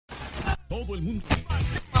Todo el mundo.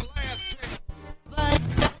 But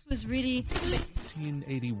that was really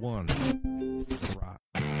 1981. Rock.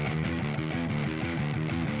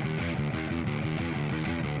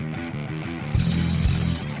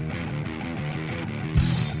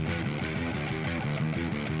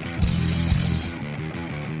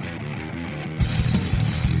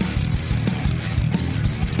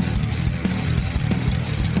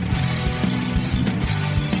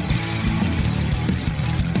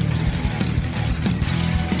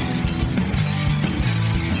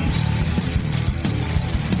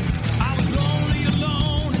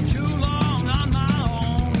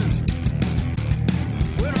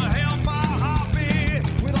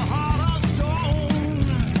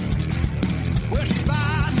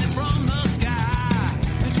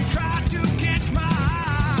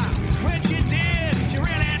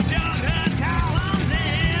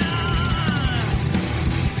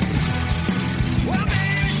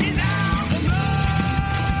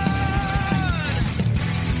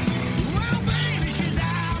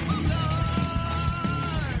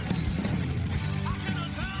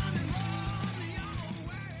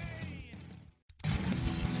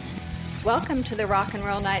 Welcome to the Rock and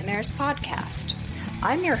Roll Nightmares podcast.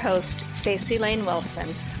 I'm your host, Staci Lane Wilson,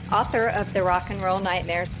 author of the Rock and Roll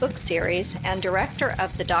Nightmares book series and director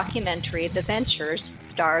of the documentary The Ventures,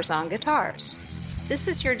 Stars on Guitars. This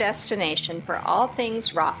is your destination for all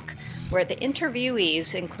things rock, where the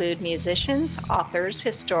interviewees include musicians, authors,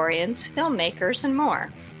 historians, filmmakers, and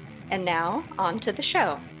more. And now, on to the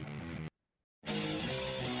show.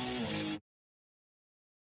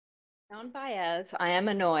 Joan Baez, I Am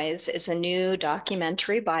a Noise is a new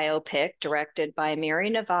documentary biopic directed by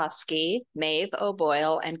Miri Navasky, Maeve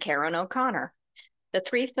O'Boyle, and Karen O'Connor. The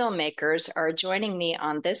three filmmakers are joining me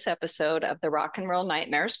on this episode of the Rock and Roll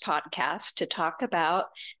Nightmares podcast to talk about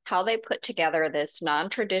how they put together this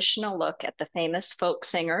non-traditional look at the famous folk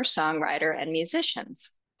singer, songwriter, and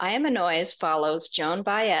musicians. I Am a Noise follows Joan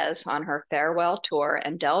Baez on her farewell tour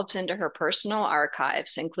and delves into her personal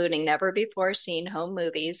archives, including never-before-seen home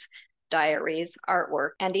movies, diaries, artwork,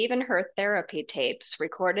 and even her therapy tapes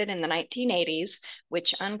recorded in the 1980s,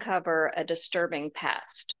 which uncover a disturbing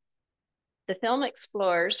past. The film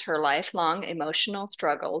explores her lifelong emotional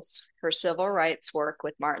struggles, her civil rights work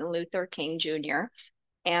with Martin Luther King Jr.,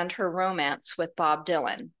 and her romance with Bob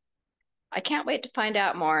Dylan. I can't wait to find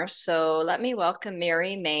out more, so let me welcome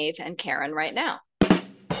Miri, Maeve, and Karen right now.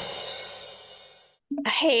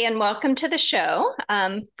 Hey, and welcome to the show.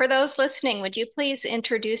 For those listening, would you please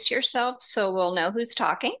introduce yourself so we'll know who's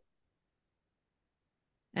talking?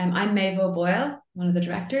 I'm Maeve O'Boyle, one of the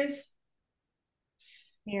directors.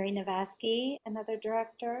 Miri Navasky, another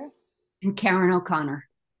director. And Karen O'Connor.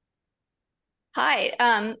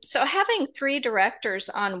 Hi. So having three directors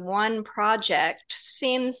on one project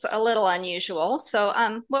seems a little unusual. So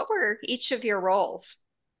what were each of your roles?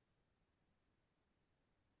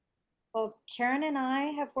 Well, Karen and I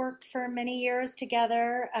have worked for many years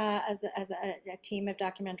together as a team of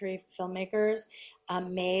documentary filmmakers.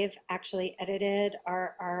 Maeve actually edited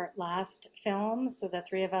our last film, so the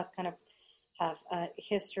three of us kind of have a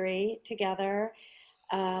history together.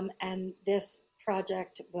 And this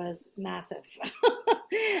project was massive.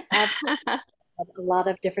 Absolutely. A lot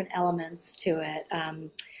of different elements to it.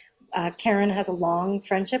 Karen has a long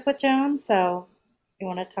friendship with Joan, so you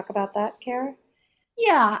want to talk about that, Karen?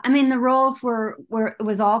 Yeah, I mean, the roles were it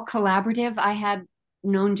was all collaborative. I had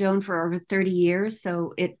known Joan for over 30 years,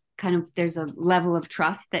 so it kind of, there's a level of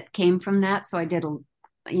trust that came from that. So I did,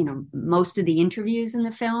 most of the interviews in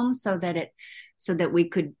the film so that we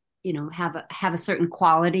could, have a certain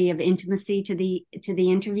quality of intimacy to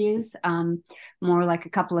the interviews, more like a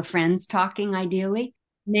couple of friends talking, ideally.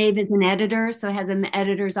 Maeve is an editor, so has an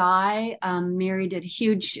editor's eye. Miri did a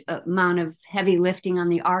huge amount of heavy lifting on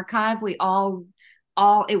the archive.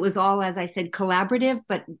 It was all, as I said, collaborative,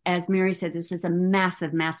 but as Miri said, this is a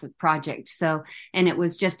massive, massive project. So, and it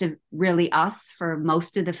was just really us for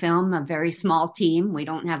most of the film, a very small team. We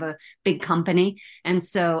don't have a big company. And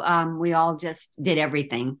so we all just did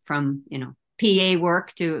everything from, PA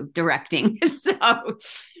work to directing.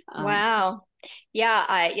 Wow.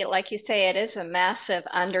 Yeah, like you say, it is a massive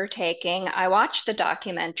undertaking. I watched the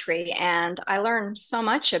documentary and I learned so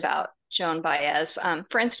much about Joan Baez.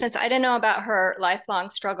 For instance, I didn't know about her lifelong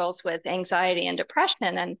struggles with anxiety and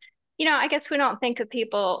depression. And, I guess we don't think of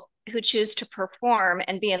people who choose to perform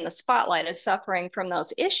and be in the spotlight as suffering from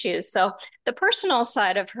those issues. So the personal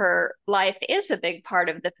side of her life is a big part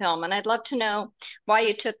of the film. And I'd love to know why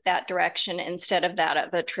you took that direction instead of that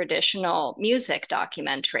of a traditional music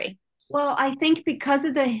documentary. Well, I think because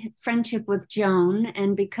of the friendship with Joan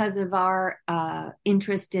and because of our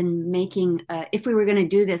interest in making, if we were going to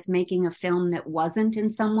do this, making a film that wasn't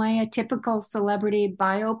in some way a typical celebrity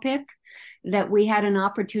biopic, that we had an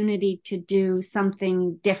opportunity to do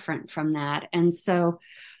something different from that. And so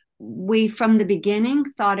we, from the beginning,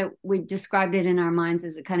 we described it in our minds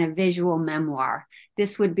as a kind of visual memoir.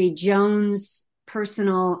 This would be Joan's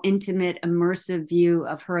personal, intimate, immersive view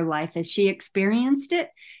of her life as she experienced it.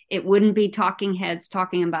 It wouldn't be talking heads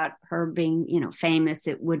talking about her being, famous.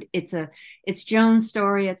 It's Joan's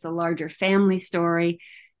story. It's a larger family story.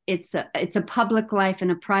 It's a public life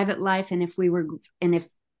and a private life. And if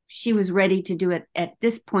she was ready to do it at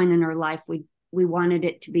this point in her life, we wanted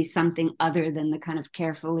it to be something other than the kind of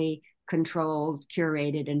carefully controlled,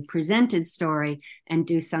 curated, and presented story, and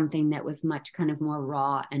do something that was much kind of more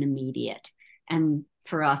raw and immediate. And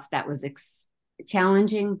for us, that was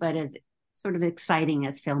challenging, but as sort of exciting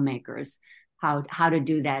as filmmakers, how to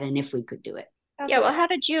do that and if we could do it. Yeah, well, how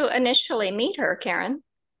did you initially meet her, Karen?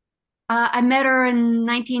 I met her in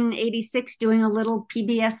 1986 doing a little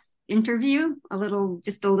PBS interview,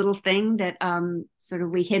 just a little thing that sort of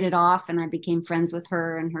we hit it off, and I became friends with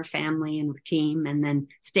her and her family and her team, and then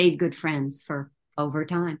stayed good friends for over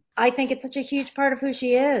time. I think it's such a huge part of who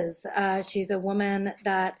she is. She's a woman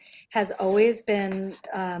that has always been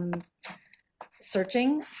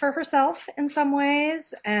searching for herself in some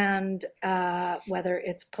ways, and whether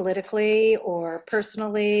it's politically or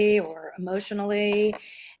personally or emotionally.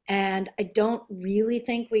 And I don't really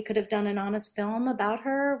think we could have done an honest film about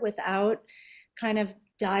her without kind of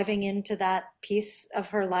diving into that piece of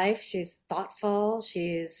her life. She's thoughtful.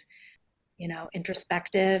 She's,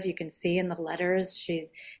 introspective. You can see in the letters,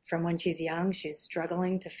 she's from when she's young, she's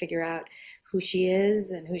struggling to figure out who she is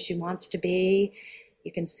and who she wants to be.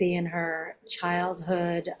 You can see in her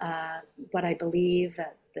childhood what I believe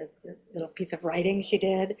that the little piece of writing she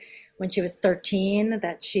did when she was 13,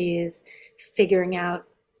 that she's figuring out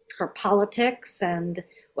her politics and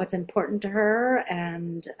what's important to her,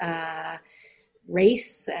 and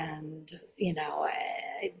race, and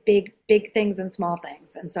big things and small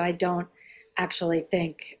things. And so I don't actually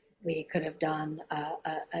think we could have done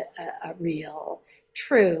a real,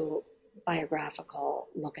 true biographical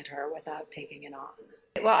look at her without taking it on.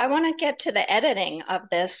 Well, I want to get to the editing of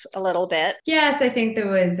this a little bit. Yes, I think there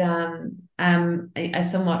was a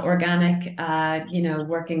somewhat organic,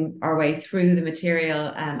 working our way through the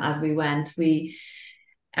material as we went. We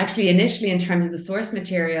actually initially, in terms of the source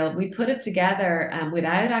material, we put it together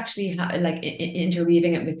without actually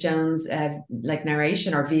interweaving it with Joan's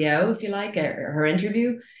narration or VO, if you like, her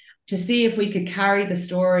interview, to see if we could carry the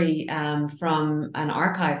story from an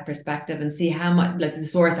archive perspective and see how much, like the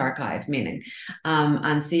source archive, meaning,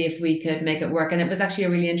 and see if we could make it work. And it was actually a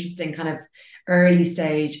really interesting kind of early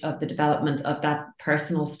stage of the development of that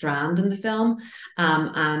personal strand in the film.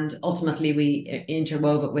 And ultimately we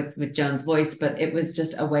interwove it with Joan's voice, but it was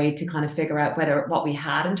just a way to kind of figure out what we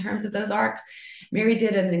had in terms of those arcs. Miri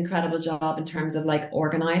did an incredible job in terms of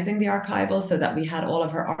organizing the archival so that we had all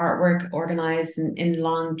of her artwork organized in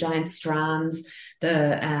long giant strands.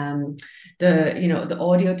 The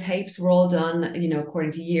audio tapes were all done,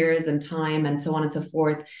 according to years and time and so on and so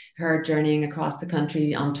forth. Her journeying across the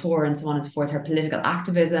country on tour and so on and so forth, her political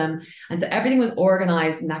activism. And so everything was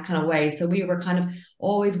organized in that kind of way. So we were kind of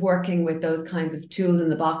always working with those kinds of tools in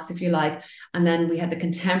the box, if you like. And then we had the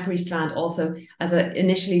contemporary strand also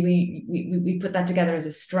initially we put that together as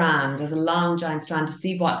a strand, as a long giant strand, to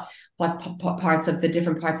see what parts of the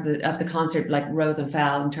different parts of the concert rose and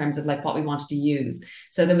fell in terms of what we wanted to use.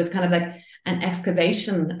 So there was kind of an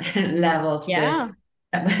excavation level to this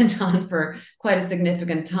that went on for quite a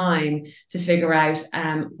significant time to figure out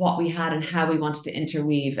what we had and how we wanted to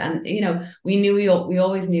interweave. And we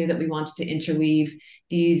always knew that we wanted to interweave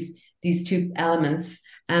these two elements,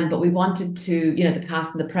 but we wanted to, the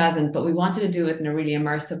past and the present, but we wanted to do it in a really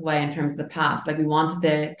immersive way in terms of the past. We wanted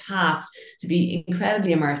the past to be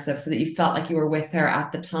incredibly immersive so that you felt like you were with her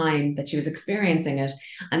at the time that she was experiencing it,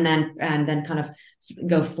 and then kind of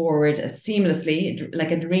go forward seamlessly,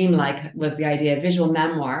 like a dream-like was the idea. Visual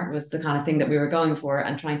memoir was the kind of thing that we were going for,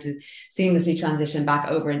 and trying to seamlessly transition back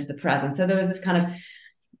over into the present. So there was this kind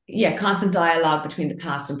of constant dialogue between the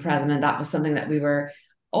past and present, and that was something that we were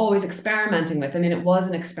always experimenting with. I mean, it was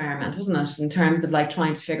an experiment, wasn't it, in terms of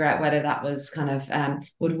trying to figure out whether that was kind of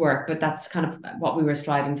would work. But that's kind of what we were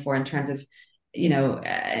striving for in terms of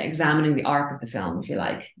examining the arc of the film, if you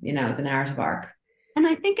like, the narrative arc. And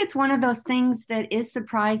I think it's one of those things that is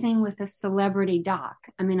surprising with a celebrity doc.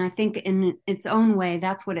 I mean, I think in its own way,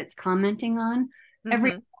 that's what it's commenting on. Mm-hmm.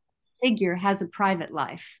 Every figure has a private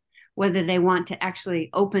life, Whether they want to actually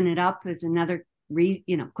open it up is another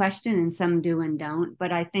question, and some do and don't.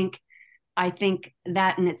 But I think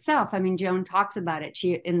that in itself, I mean, Joan talks about it.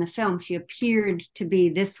 In the film, she appeared to be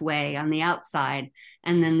this way on the outside,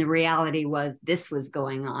 and then the reality was this was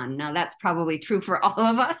going on. Now, that's probably true for all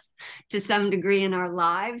of us to some degree in our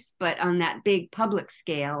lives, but on that big public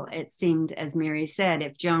scale, it seemed, as Miri said,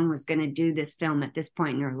 if Joan was going to do this film at this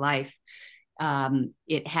point in her life,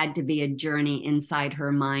 it had to be a journey inside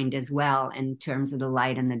her mind as well in terms of the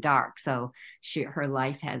light and the dark. So her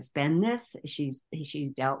life has been this. She's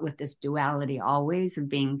dealt with this duality always of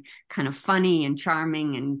being kind of funny and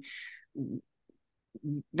charming and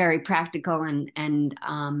very practical, and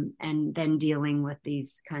then dealing with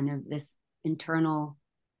these kind of this internal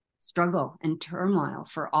struggle and turmoil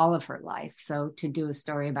for all of her life. So to do a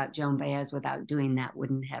story about Joan Baez without doing that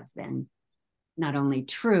wouldn't have been not only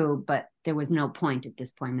true, but there was no point at this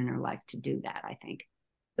point in her life to do that, I think.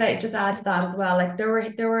 Like, just add to that as well, like there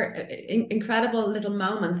were incredible little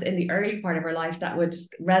moments in the early part of her life that would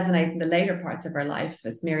resonate in the later parts of her life,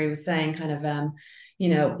 as Miri was saying, kind of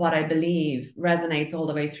what I believe resonates all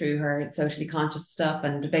the way through her socially conscious stuff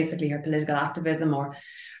and basically her political activism, or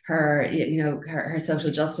her her social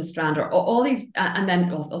justice strand, or all these, and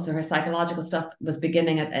then also her psychological stuff was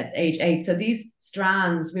beginning at age 8. So these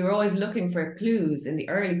strands, we were always looking for clues in the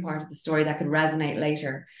early part of the story that could resonate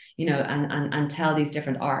later, and tell these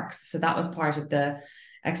different arcs. So that was part of the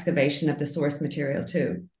excavation of the source material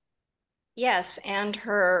too. Yes, and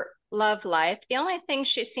her love life. The only thing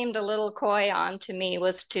she seemed a little coy on to me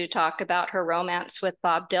was to talk about her romance with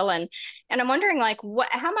Bob Dylan. And I'm wondering, like,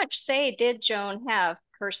 how much say did Joan have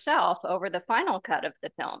herself over the final cut of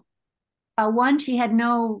the film? One, she had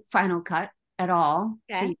no final cut at all.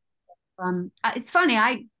 Okay. It's funny,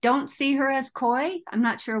 I don't see her as coy. I'm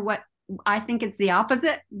not sure what, I think it's the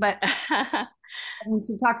opposite, but when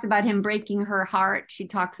she talks about him breaking her heart, she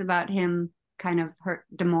talks about him kind of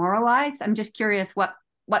demoralized. I'm just curious what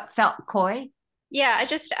felt coy. Yeah,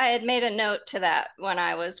 I had made a note to that when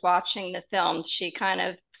I was watching the film. She kind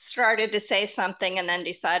of started to say something and then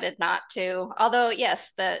decided not to. Although,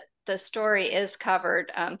 yes, the story is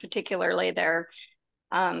covered, particularly their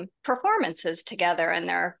performances together,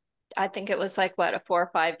 and I think it was like a 4 or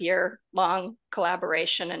 5 year long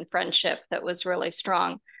collaboration and friendship that was really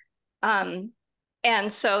strong. And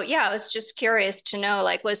so, yeah, I was just curious to know,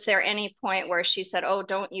 like, was there any point where she said, "Oh,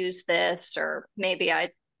 don't use this," or maybe I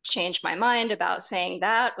changed my mind about saying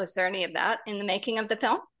that? Was there any of that in the making of the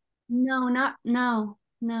film? No,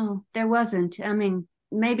 there wasn't. I mean,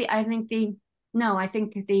 maybe I think no, I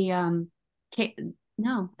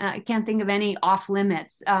can't think of any off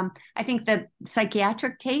limits. I think the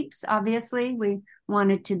psychiatric tapes, obviously, we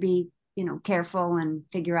wanted to be, careful and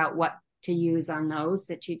figure out what to use on those,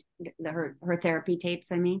 her therapy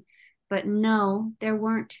tapes, I mean. But no, there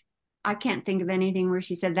weren't. I can't think of anything where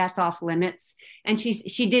she said that's off limits. And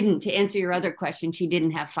she didn't, to answer your other question, she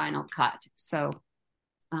didn't have final cut. So,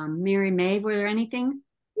 Miri, Maeve, were there anything?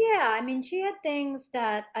 Yeah, I mean, she had things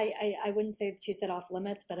that I wouldn't say that she said off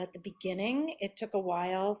limits, but at the beginning, it took a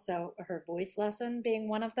while. So her voice lesson being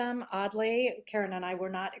one of them, oddly, Karen and I were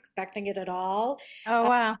not expecting it at all. Oh,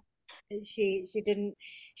 wow. She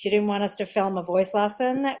didn't want us to film a voice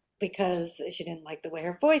lesson because she didn't like the way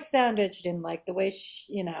her voice sounded. She didn't like the way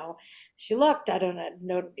she looked. I don't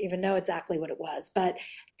even know exactly what it was, but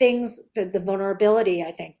the vulnerability,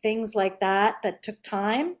 I think, things like that took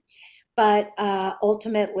time. But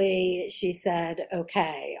ultimately, she said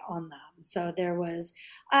okay on them. So there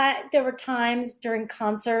were times during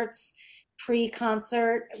concerts,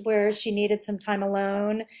 pre-concert, where she needed some time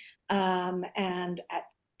alone, and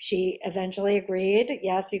she eventually agreed.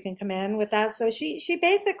 Yes, you can come in with that. So she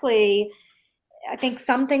basically, I think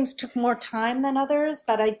some things took more time than others,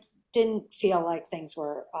 but I didn't feel like things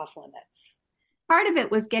were off limits. Part of it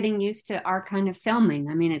was getting used to our kind of filming.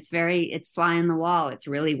 I mean, it's fly on the wall. It's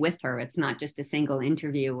really with her. It's not just a single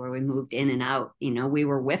interview where we moved in and out. We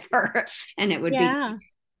were with her, and it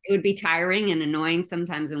would be tiring and annoying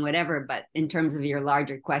sometimes and whatever. But in terms of your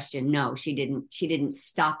larger question, no, she didn't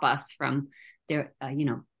stop us from there,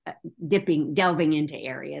 delving into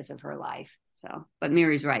areas of her life. So, but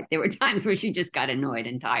Miri's right. There were times where she just got annoyed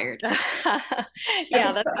and tired.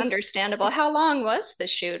 Yeah, that's understandable. How long was the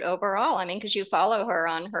shoot overall? I mean, because you follow her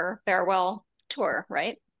on her farewell tour,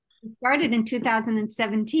 right? It started in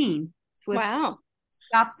 2017. So wow.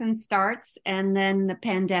 Stops and starts, and then the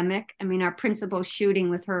pandemic. I mean, our principal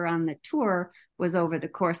shooting with her on the tour was over the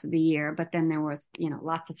course of the year, but then there was,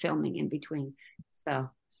 lots of filming in between.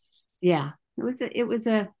 So, yeah, it was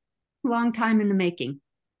a long time in the making.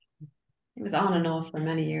 It was on and off for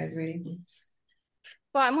many years, really.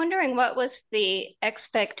 Well, I'm wondering what was the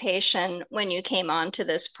expectation when you came on to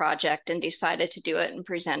this project and decided to do it and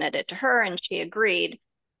presented it to her and she agreed,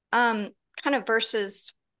 um, kind of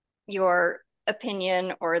versus your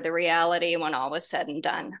opinion or the reality when all was said and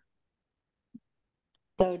done?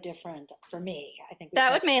 So different for me. I think we've That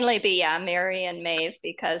got, would mainly be, yeah, Mary and Maeve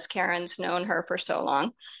because Karen's known her for so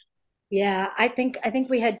long. yeah, I think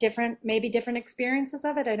we had maybe different experiences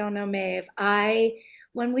of it. I don't know, Maeve.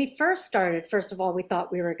 When we first started, first of all, we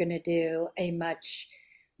thought we were going to do a much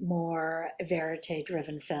more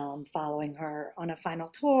verite-driven film following her on a final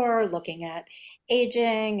tour, looking at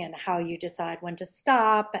aging and how you decide when to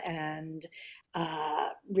stop, and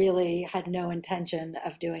really had no intention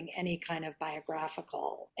of doing any kind of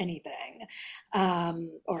biographical anything,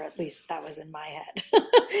 or at least that was in my head.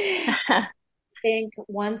 Think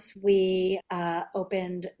once we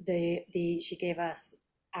opened she gave us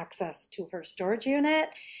access to her storage unit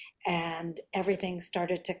and everything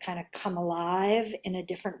started to kind of come alive in a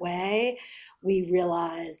different way, we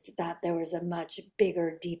realized that there was a much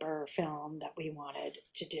bigger, deeper film that we wanted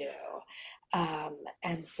to do.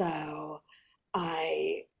 And so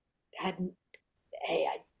I had, A,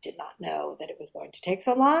 I did not know that it was going to take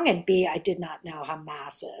so long, and B, I did not know how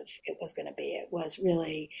massive it was going to be. It was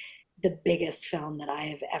really the biggest film that I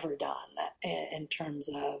have ever done in terms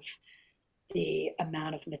of the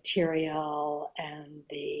amount of material and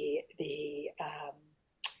it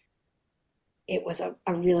was a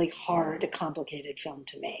really hard, complicated film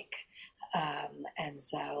to make. And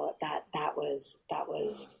so that was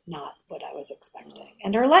not what I was expecting.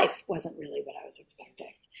 And her life wasn't really what I was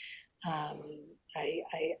expecting. Um,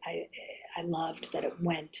 I loved that it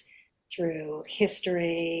went through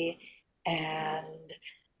history and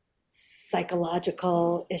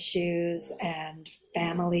psychological issues and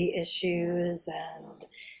family issues and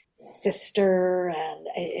sister, and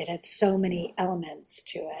it had so many elements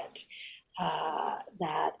to it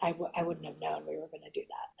that I wouldn't have known we were going to do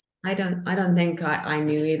that. I don't think I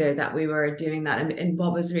knew either that we were doing that. And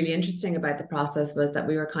what was really interesting about the process was that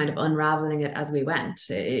we were kind of unraveling it as we went.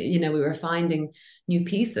 We were finding new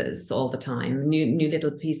pieces all the time, new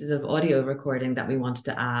little pieces of audio recording that we wanted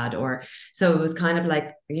to add. Or so it was kind of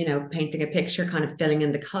like, painting a picture, kind of filling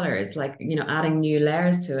in the colors, like, adding new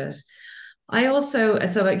layers to it. I also,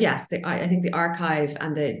 so yes, I think the archive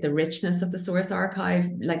and the richness of the source archive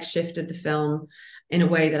like shifted the film in a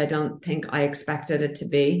way that I don't think I expected it to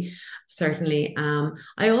be. Certainly,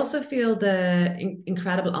 I also feel the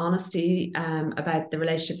incredible honesty about the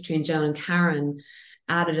relationship between Joan and Karen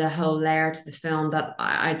added a whole layer to the film that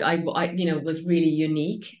I was really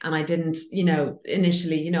unique, and I didn't,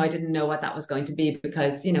 initially, I didn't know what that was going to be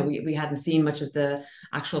because we hadn't seen much of the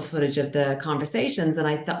actual footage of the conversations, and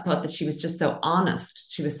I thought that she was just so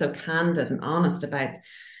honest. She was so candid and honest about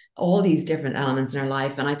all these different elements in her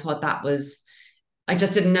life, and I thought that was. I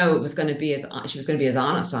just didn't know it was going to be she was going to be as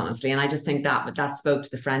honest, honestly, and I just think that spoke to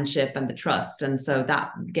the friendship and the trust, and so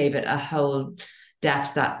that gave it a whole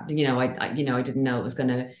depth that I didn't know it was going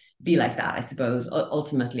to be like that, I suppose,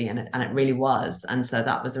 ultimately, and it really was, and so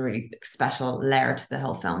that was a really special layer to the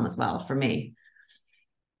whole film as well for me.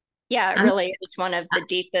 Yeah, it And really is one of the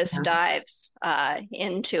deepest dives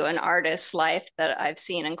into an artist's life that I've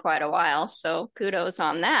seen in quite a while. So kudos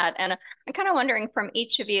on that. And I'm kind of wondering from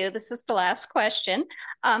each of you, this is the last question.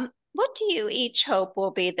 What do you each hope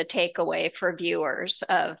will be the takeaway for viewers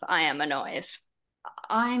of I Am a Noise?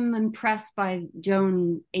 I'm impressed by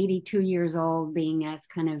Joan, 82 years old, being as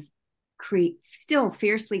kind of still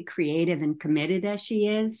fiercely creative and committed as she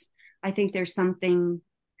is. I think there's something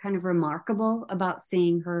kind of remarkable about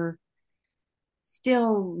seeing her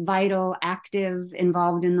still vital, active,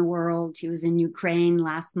 involved in the world. She was in Ukraine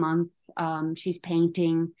last month. She's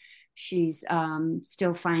painting. She's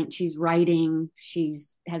still fine. She's writing. She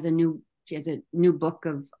has a new book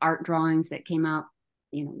of art drawings that came out,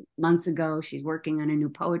 months ago. She's working on a new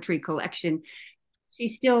poetry collection.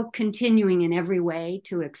 She's still continuing in every way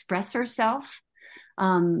to express herself,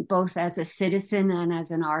 both as a citizen and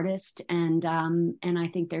as an artist. And I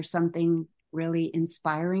think there's something really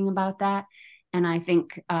inspiring about that. And I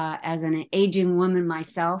think as an aging woman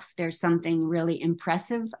myself, there's something really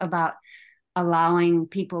impressive about allowing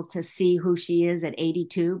people to see who she is at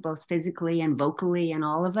 82, both physically and vocally and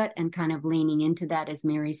all of it, and kind of leaning into that, as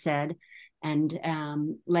Miri said, and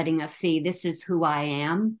letting us see this is who I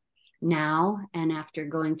am now. And after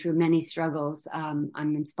going through many struggles,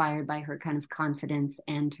 I'm inspired by her kind of confidence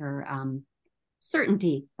and her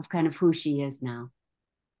certainty of kind of who she is now.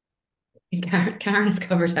 Karen has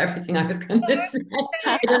covered everything I was going to say.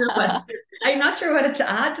 I don't know what, I'm not sure what to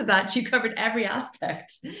add to that. She covered every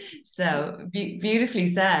aspect. So beautifully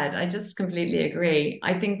said. I just completely agree.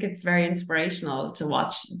 I think it's very inspirational to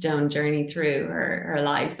watch Joan journey through her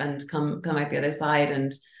life and come out the other side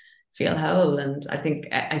and feel whole. And I think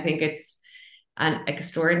it's an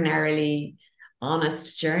extraordinarily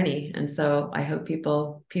honest journey. And so I hope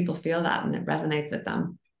people feel that and it resonates with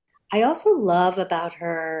them. I also love about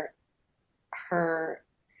her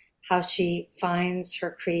how she finds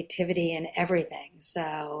her creativity in everything.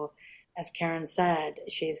 So as Karen said,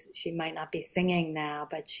 she might not be singing now,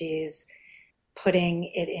 but she's putting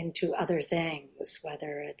it into other things,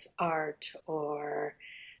 whether it's art or,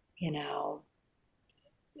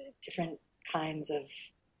 different kinds of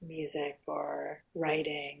music or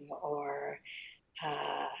writing, or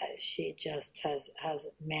she just has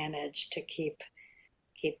managed to keep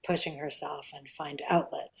pushing herself and find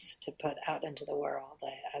outlets to put out into the world.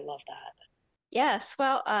 I love that. Yes.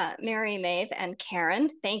 Well, Miri, Maeve, and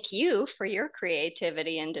Karen, thank you for your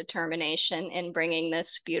creativity and determination in bringing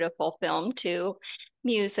this beautiful film to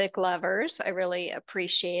music lovers. I really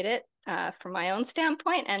appreciate it from my own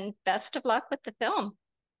standpoint, and best of luck with the film.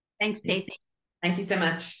 Thanks, Staci. Thank you so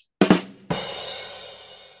much.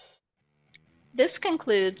 This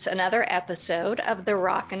concludes another episode of the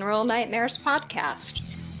Rock and Roll Nightmares podcast.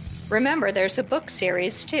 Remember, there's a book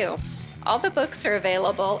series too. All the books are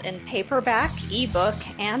available in paperback, ebook,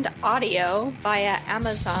 and audio via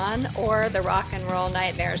Amazon or the Rock and Roll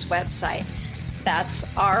Nightmares website. That's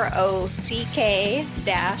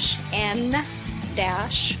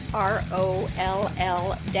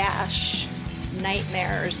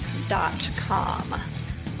ROCK-NIGHTMARES.com.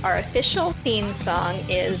 Our official theme song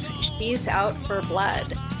is She's Out for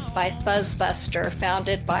Blood by Fuzzbuster,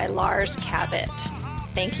 founded by Lars Cabot.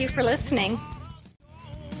 Thank you for listening.